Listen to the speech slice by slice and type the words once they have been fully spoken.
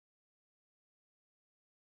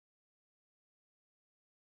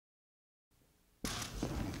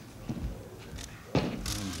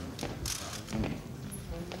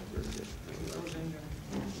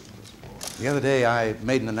The other day I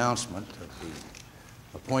made an announcement of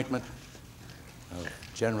the appointment of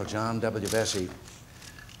General John W. Vesey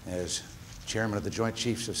as Chairman of the Joint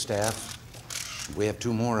Chiefs of Staff. We have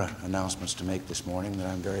two more announcements to make this morning that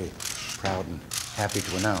I'm very proud and happy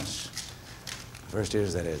to announce. The first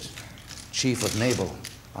is that as Chief of Naval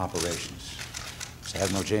Operations, it's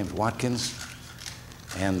Admiral James Watkins,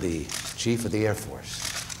 and the Chief of the Air Force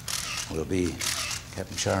will be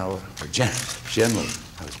Captain Charles, or General,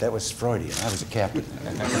 that was Freudian, I was a captain.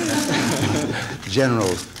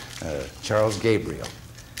 General Charles Gabriel.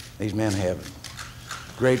 These men have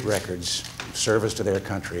great records of service to their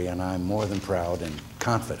country, and I'm more than proud and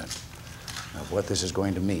confident of what this is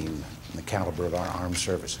going to mean in the caliber of our armed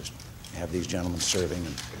services. I have these gentlemen serving,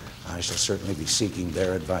 and I shall certainly be seeking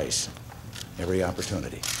their advice every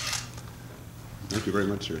opportunity. Thank you very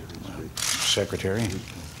much, sir. Secretary,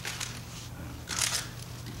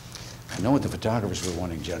 I know what the photographers were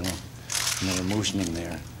wanting, General, and they were motioning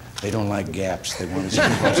there. They don't like gaps. They want to see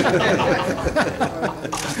close.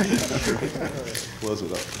 Close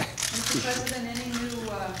it up. Mr. President, any new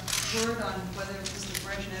word on whether Mr.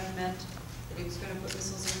 Brezhnev meant that he was going to put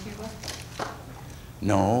missiles in Cuba?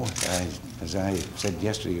 No, as I said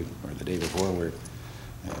yesterday or the day before, we're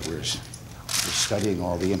studying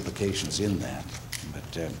all the implications in that.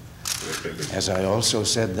 But as I also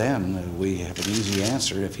said then, we have an easy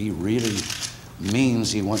answer. If he really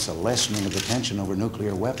means he wants a lessening of the tension over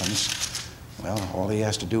nuclear weapons, well, all he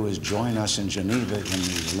has to do is join us in Geneva in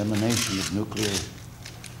the elimination of nuclear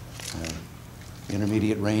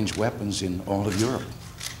intermediate range weapons in all of Europe.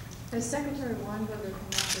 Has Secretary Ronald come up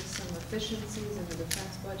with some efficiencies in the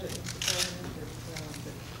defense budget, Mr. President,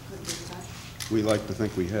 that could be touched? We like to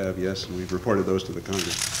think we have, yes, and we've reported those to the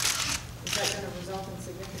Congress. Is that going to result in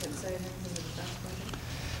significant savings in the defense budget?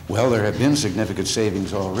 Well, there have been significant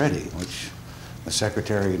savings already, which the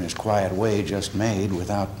Secretary in his quiet way just made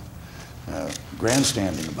without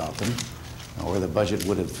grandstanding about them, or the budget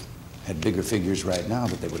would have had bigger figures right now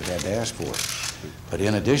that they would have had to ask for. But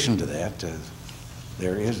in addition to that,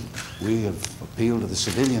 we have appealed to the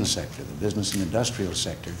civilian sector, the business and industrial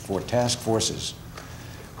sector, for task forces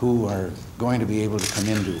who are going to be able to come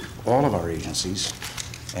into all of our agencies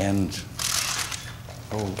and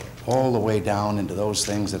go all the way down into those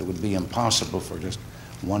things that it would be impossible for just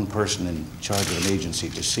one person in charge of an agency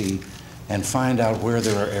to see, and find out where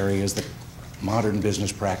there are areas that modern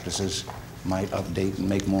business practices might update and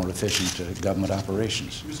make more efficient government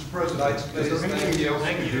operations. Mr. President, is there anything else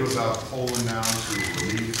you can do about Poland now to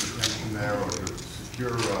relieve the tension there or to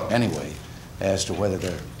secure... Anyway, as to whether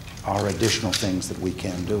there are additional things that we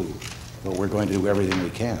can do, but we're going to do everything we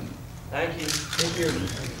can. Thank you. Thank you. All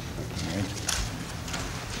right.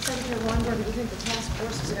 Secretary Ronald, do you think the task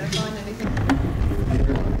force is going to find anything?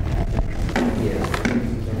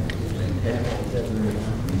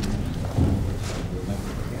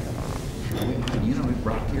 You know, it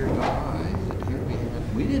brought tears to our eyes that here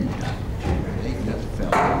we didn't touch. They just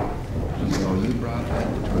felt it. So you brought that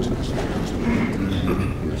to us.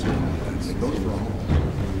 It goes wrong.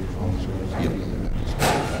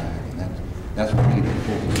 And that's what we need to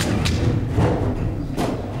pull.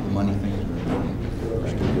 The money things are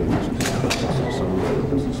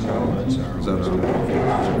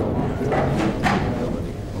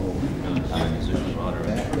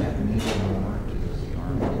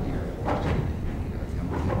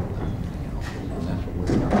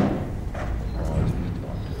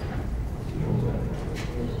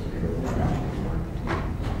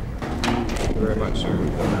Very much, sir.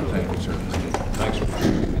 Thank you, sir. Thanks for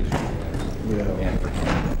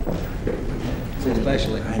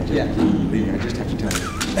especially. I just have to tell you,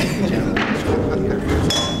 General, I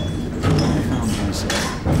found myself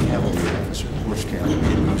a cavalry officer, horse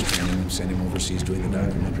cavalry, and sent him overseas doing the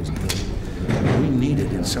documentaries. We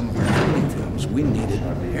needed, in some of our training films, we needed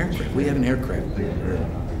aircraft. We had an aircraft, or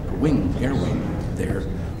a wing, air wing there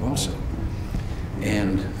also.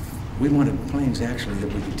 And we wanted planes actually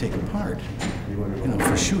that we could take apart, you know,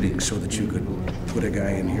 for shooting, so that you could put a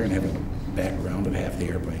guy in here and have a background of half the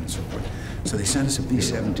airplane and so forth. So they sent us a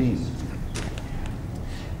B-17,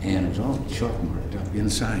 and it was all chalk marked up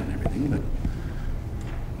inside and everything. But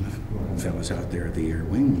the fellas out there at the air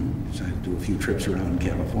wing decided to do a few trips around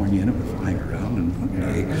California, and it was flying around. And one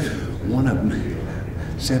day, one of them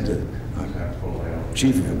said to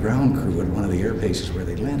chief of the ground crew at one of the air bases where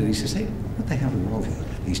they landed, he says, "Hey, what the hell are all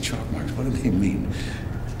these chalk marks? What do they mean?"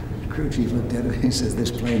 The crew chief looked at it and he says, "This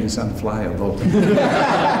plane is unflyable."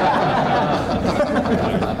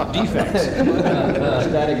 Defects.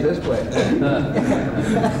 Static display.